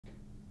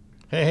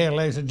Hey,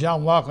 ladies and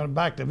gentlemen, welcome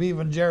back to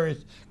Viva and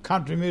Jerry's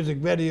Country Music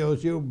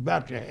Videos. You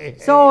betcha. Hey.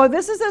 So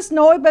this is a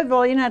snowy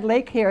pavilion at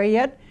Lake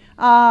Harriet.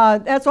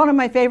 That's one of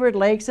my favorite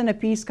lakes in a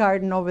peace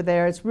garden over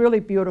there. It's really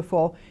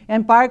beautiful.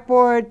 And Park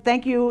Board,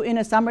 thank you in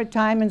the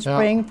summertime and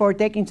spring for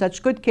taking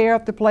such good care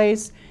of the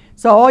place.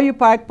 So all you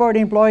Park Board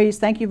employees,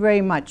 thank you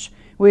very much.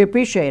 We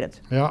appreciate it.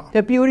 Yeah.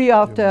 The beauty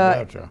of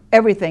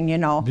everything, you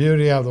know.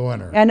 Beauty of the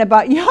winter. And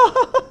about,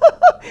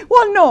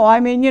 well, no, I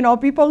mean, you know,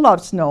 people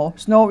love snow.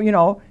 You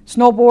know,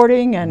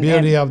 snowboarding and...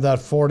 Beauty of that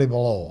 40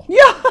 below.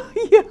 Yeah,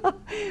 yeah.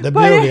 The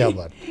beauty of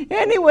it.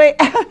 Anyway,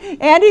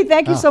 Andy,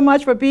 thank you so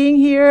much for being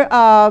here.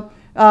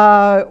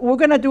 We're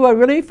going to do a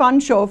really fun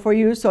show for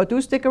you, so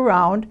do stick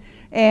around.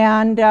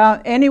 And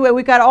anyway,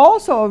 we got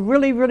also a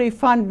really, really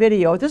fun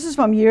video. This is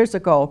from years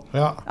ago.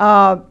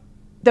 Yeah.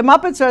 The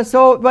Muppets are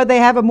so, well, they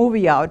have a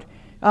movie out.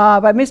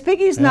 But Miss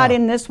Piggy's not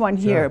in this one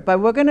here, but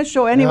we're going to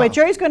show, anyway,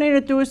 Jerry's going to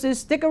introduce this.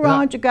 Stick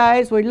around, you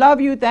guys. We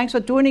love you. Thanks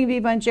for tuning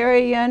Viva and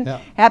Jerry in.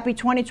 Happy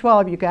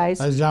 2012, you guys.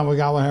 Ladies and gentlemen, we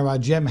got one here by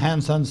Jim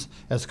Henson's.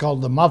 It's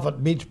called the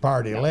Muppet Beach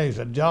Party. Ladies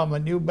and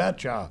gentlemen, you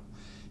betcha.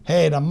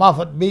 Hey, the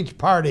Muppet Beach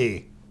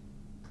Party.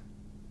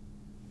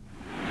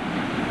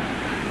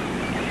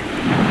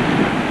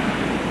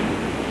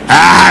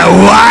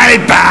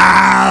 Wipe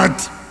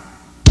out!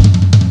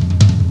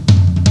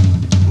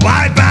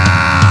 Wipe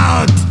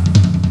out!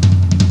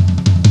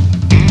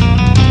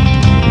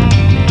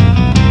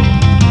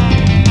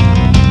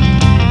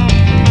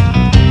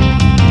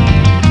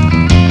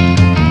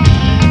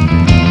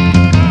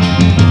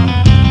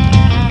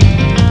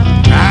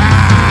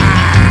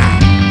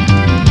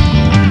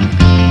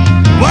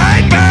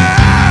 Wipe out!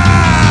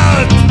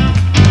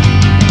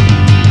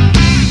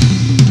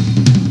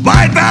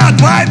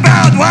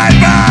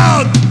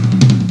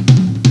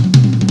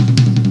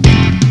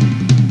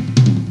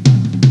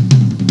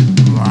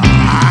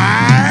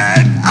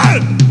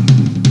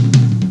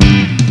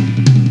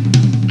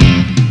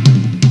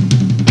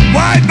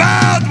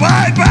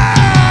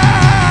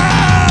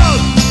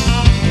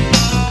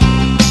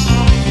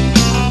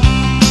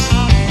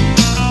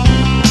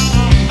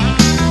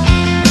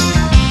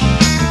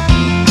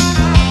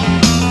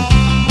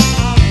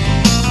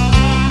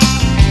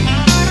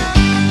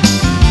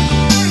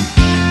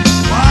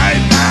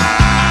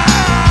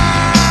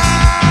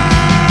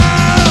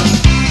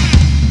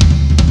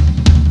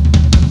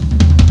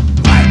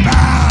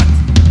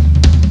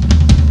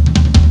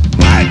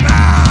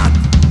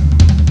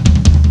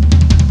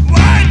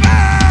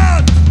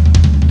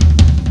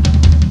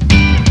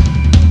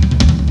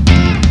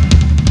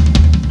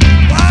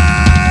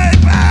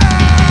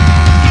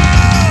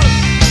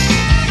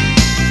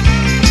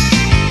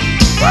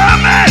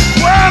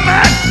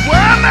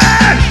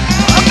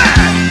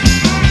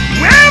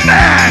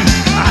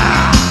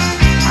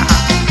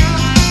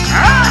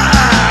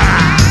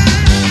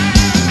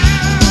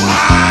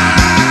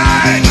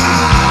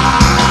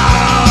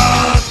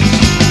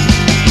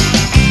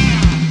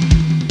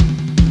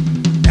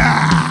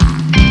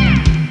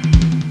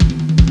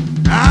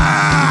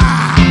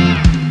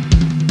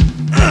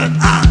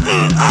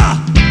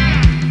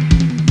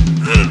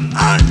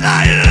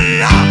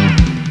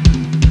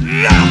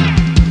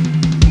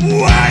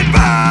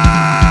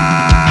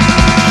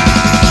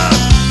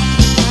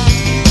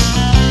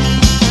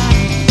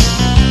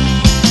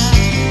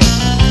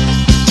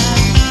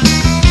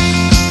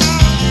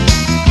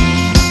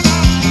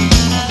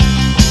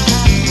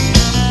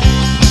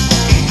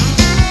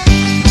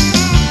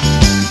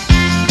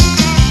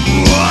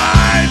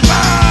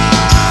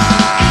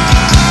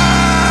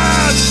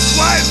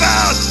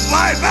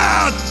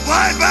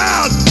 Wipe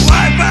out!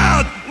 Wipe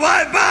out!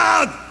 Wipe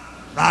out!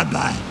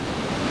 Bye-bye.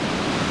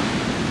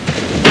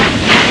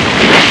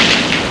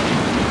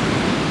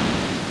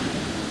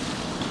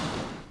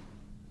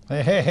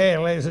 Hey,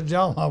 ladies and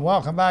gentlemen,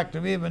 welcome back to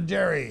Viva and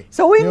Jerry.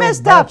 So we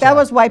messed up. That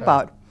was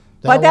Wipeout.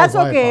 But that's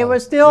okay. It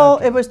was still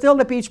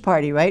the beach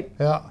party, right?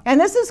 Yeah. And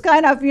this is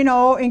kind of, you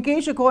know, in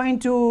case you're going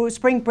to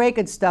spring break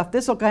and stuff,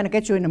 this will kind of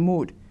get you in the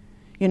mood.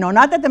 You know,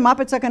 not that the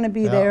Muppets are going to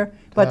be there,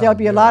 but there'll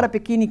be a lot of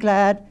bikini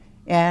clad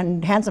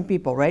and handsome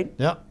people, right?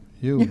 Yeah.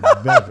 You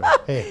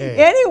betcha. Hey.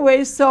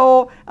 Anyway,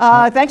 so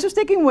thanks for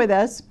sticking with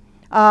us.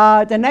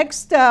 The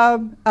next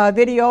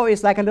video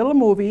is like a little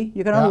movie.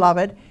 You're going to love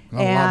it.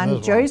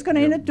 And Jerry's going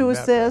to introduce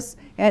this.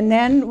 And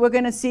then we're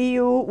going to see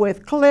you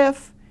with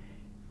Cliff,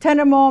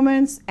 Tender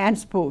Moments, and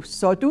Spoofs.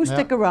 So do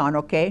stick around,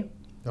 okay?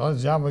 Ladies and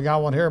gentlemen, we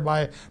got one here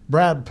by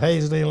Brad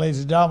Paisley. Ladies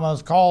and gentlemen,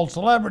 it's called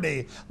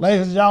Celebrity.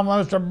 Ladies and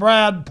gentlemen, Mr.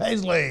 Brad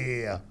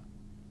Paisley.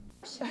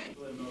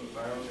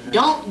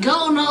 Don't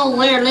go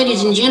nowhere,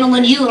 ladies and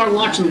gentlemen. You are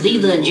watching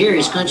Viva and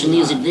Jerry's country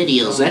music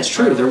videos. That's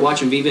true. They're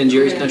watching Viva and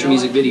Jerry's country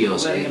music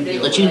videos.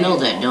 But you know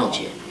that, don't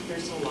you?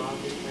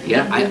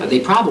 Yeah,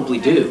 they probably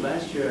do.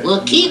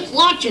 Well, keep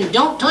watching.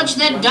 Don't touch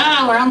that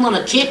dial or I'm going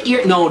to kick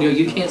your... No,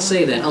 you can't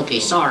say that. Okay,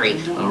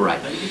 sorry. All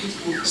right.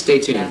 Stay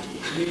tuned.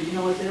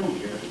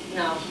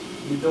 No.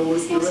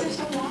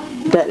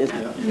 That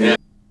is...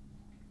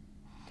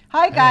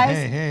 Hi,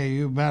 guys. Hey,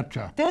 you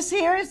betcha. This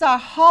here is a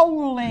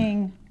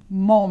howling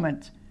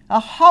moment. A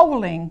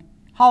howling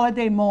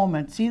holiday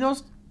moment. See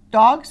those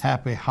dogs?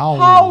 Happy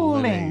holiday.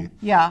 Howling.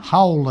 Yeah.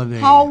 Holiday.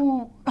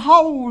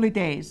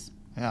 Holidays.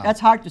 Yeah. That's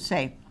hard to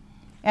say.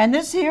 And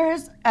this here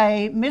is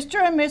a Mr.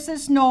 and Mrs.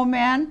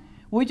 Snowman.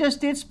 We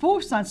just did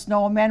spoofs on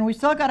Snowman. We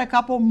still got a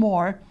couple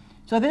more.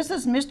 So this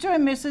is Mr.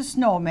 and Mrs.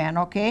 Snowman,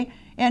 okay?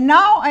 And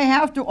now I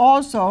have to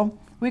also,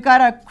 we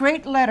got a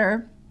great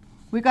letter.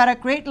 We got a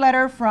great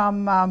letter from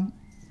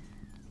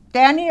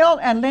Daniel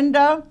and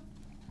Linda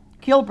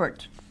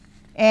Gilbert.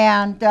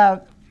 And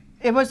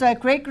it was a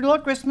great little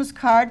Christmas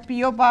card,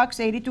 P.O. Box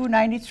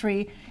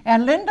 8293.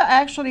 And Linda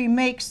actually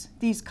makes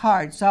these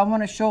cards. So I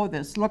want to show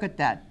this. Look at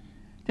that.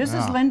 This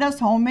is Linda's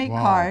homemade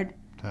card.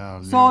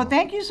 So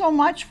thank you so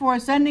much for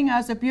sending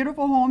us a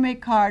beautiful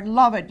homemade card.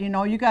 Love it. You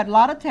know, you got a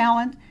lot of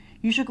talent.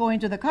 You should go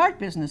into the card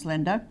business,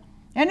 Linda.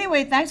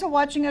 Anyway, thanks for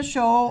watching our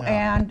show,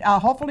 and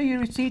hopefully you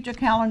received your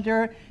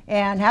calendar,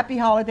 and happy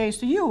holidays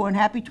to you, and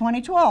happy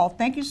 2012.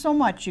 Thank you so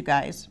much, you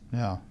guys.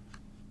 Yeah.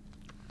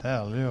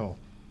 Tell you.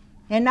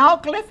 And now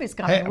Cliff is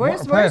coming. Hey,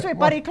 where's my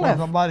buddy Cliff? Where's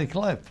my buddy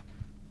Cliff?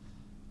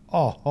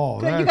 Oh,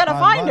 Cliff, you there's gotta my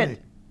find buddy.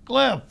 it.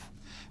 Cliff.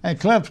 And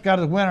Cliff's got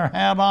his winter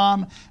hat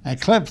on, and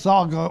Cliff's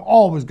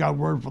always got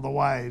word for the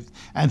wise.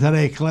 And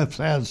today Cliff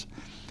says,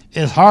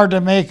 it's hard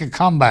to make a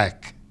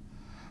comeback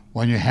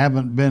when you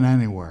haven't been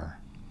anywhere.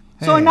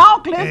 So now,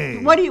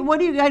 Cliff, what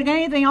do you got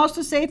anything else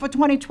to say for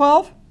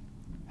 2012?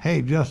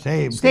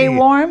 Stay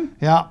warm.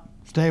 Yeah,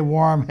 stay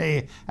warm.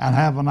 Hey, and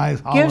have a nice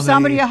holiday. Give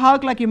somebody a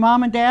hug like your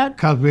mom and dad.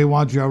 Because we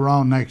want you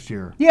around next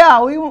year.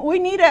 Yeah, we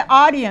need an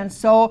audience.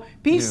 So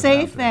be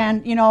safe,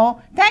 and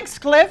thanks,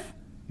 Cliff.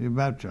 You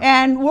betcha.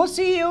 And we'll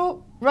see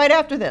you right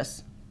after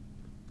this.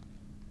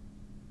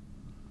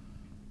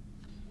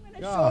 I'm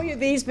going to show you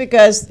these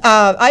because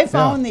I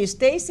found these.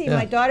 Stacy,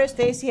 my daughter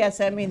Stacy, had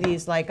sent me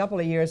these like a couple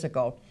of years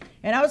ago.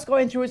 And I was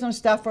going through some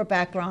stuff for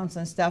backgrounds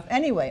and stuff.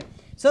 Anyway,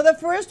 so the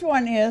first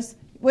one is,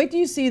 wait till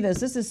you see this.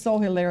 This is so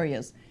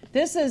hilarious.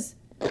 This is,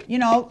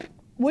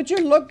 would you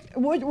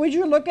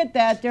look at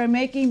that? They're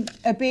making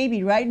a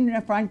baby right in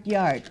the front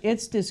yard.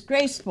 It's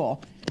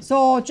disgraceful.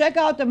 So check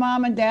out the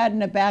mom and dad in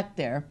the back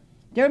there.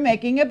 They're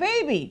making a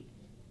baby.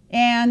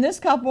 And this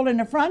couple in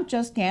the front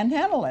just can't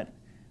handle it.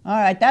 All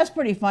right, that's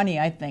pretty funny,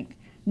 I think.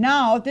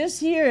 Now, this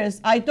here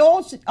is, I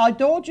told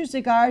you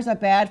cigars are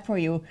bad for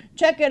you.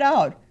 Check it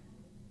out.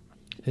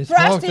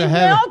 Frosty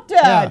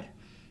melted.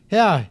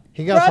 Yeah,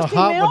 he got Frosty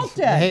so hot.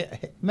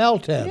 melted.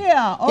 Melted.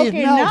 Yeah, okay,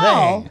 He's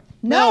now,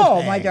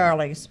 melting. my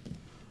darlings.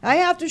 I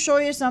have to show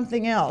you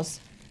something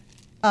else.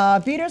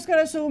 Peter's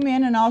going to zoom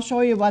in and I'll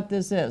show you what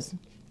this is.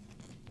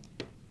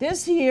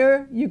 This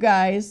here, you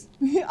guys,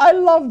 I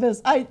love this.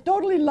 I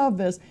totally love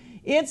this.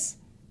 It's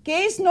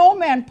gay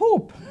snowman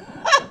poop.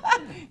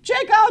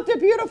 Check out the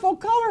beautiful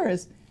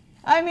colors.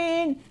 I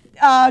mean,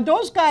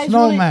 those guys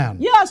Snowman.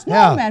 Really, yeah,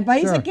 snowman, Yeah, but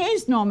he's sure. a gay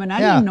snowman. I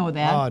didn't know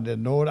that. Oh, I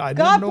didn't know it.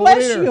 God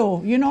bless you.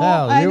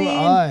 I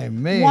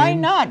mean, mean, why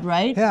not,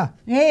 right? Yeah.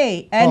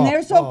 Hey, and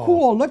they're so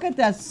cool. Look at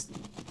that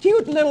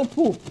cute little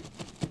poop.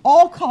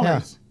 All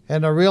colors. Yeah,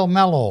 and a real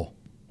mellow.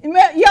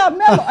 Yeah,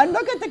 mellow. And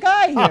look at the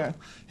guy here.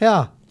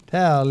 Yeah.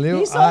 Tell you,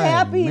 He's so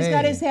happy. He's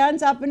got his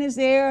hands up in his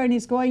air and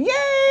he's going,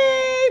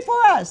 yay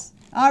for us.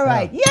 All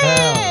right. Yay!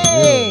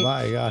 Tell you,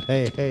 my God.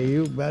 Hey,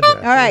 you better.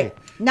 All right.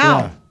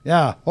 Now.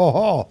 Yeah.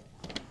 Oh.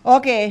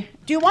 Okay.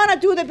 Do you want to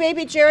do the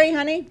baby Jerry,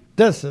 honey?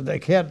 This is the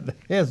kid.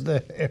 Is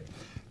the.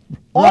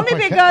 Only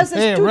because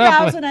it's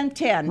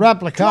 2010.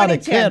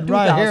 Replicated kid 2010,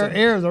 right here.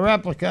 Here's the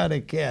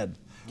replicated kid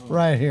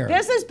right here.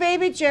 This is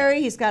baby Jerry.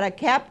 He's got a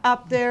cap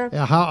up there.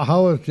 Yeah,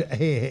 how is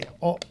he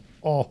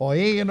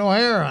ain't no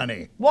hair,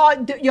 honey.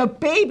 Well, your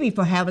baby,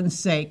 for heaven's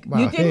sake.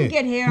 Well, you didn't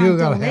get hair you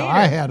until got later.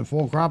 I had a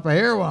full crop of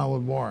hair when I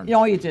was born.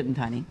 No, you didn't,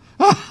 honey.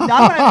 I'm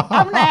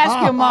gonna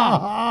ask your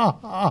mom.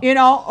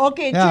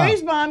 Okay, Yeah.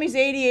 Jerry's mom is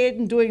 88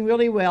 and doing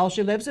really well.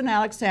 She lives in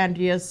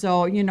Alexandria,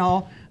 so,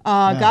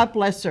 God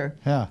bless her.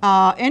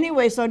 Yeah.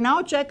 Anyway, so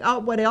now check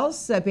out what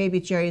else baby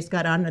Jerry's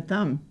got on the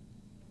thumb.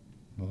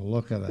 Well,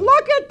 look at that.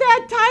 Look at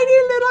that tiny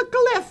little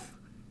cliff.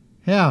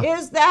 Yeah.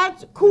 Is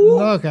that cool?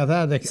 Look at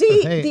that.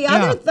 See, the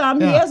other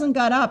thumb, he hasn't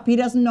got up. He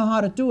doesn't know how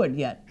to do it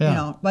yet,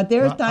 But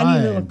there's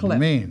tiny little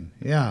cliff.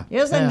 Yeah.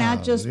 Isn't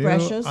that just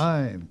precious?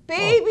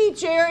 Baby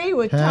Jerry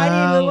with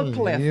tiny little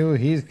cliff.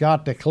 He's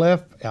got the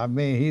cliff. I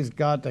mean, he's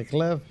got the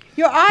cliff.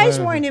 Your eyes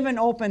weren't even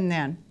open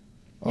then.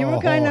 You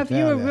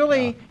were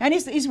really, and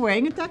he's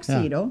wearing a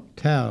tuxedo.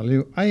 Tell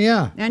you,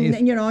 yeah. And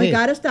he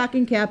got a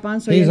stocking cap on,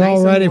 so he's nice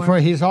all ready and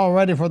warm. he's all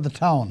ready for the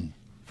town.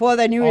 For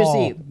the New Year's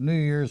Eve. New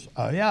Year's,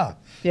 Yeah.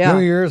 New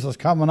Year's is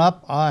coming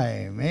up.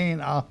 I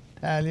mean, I'll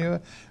tell you,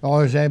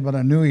 always say, but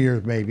a New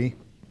Year's baby.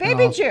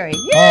 Baby Jerry,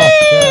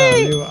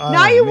 yay!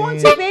 Now you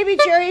won't see Baby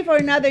Jerry for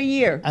another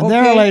year. And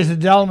there, ladies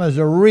and gentlemen, is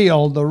the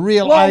real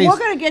well, ice. We're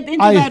going to get into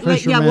that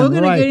later. Yeah, we're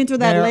going to get into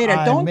that later.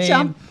 Don't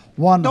jump.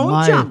 One of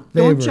my favorites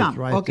Don't jump.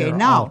 right Okay, there,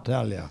 now. I'll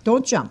tell you.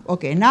 Don't jump.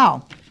 Okay,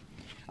 now.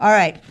 All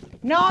right.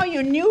 Now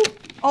you knew.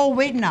 Oh,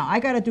 wait now. I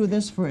got to do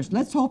this first.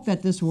 Let's hope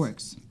that this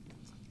works.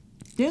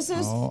 This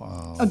is.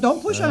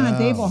 Don't push on the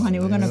table, honey.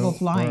 We're going to go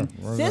flying.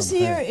 This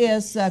here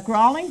is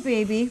Growling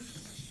Baby.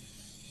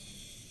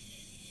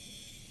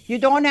 You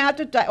don't have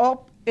to.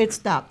 Oh, it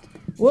stopped.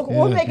 We'll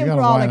Yes, make you it gotta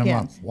crawl wind 'em again.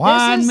 up.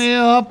 Wind This is- me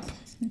up.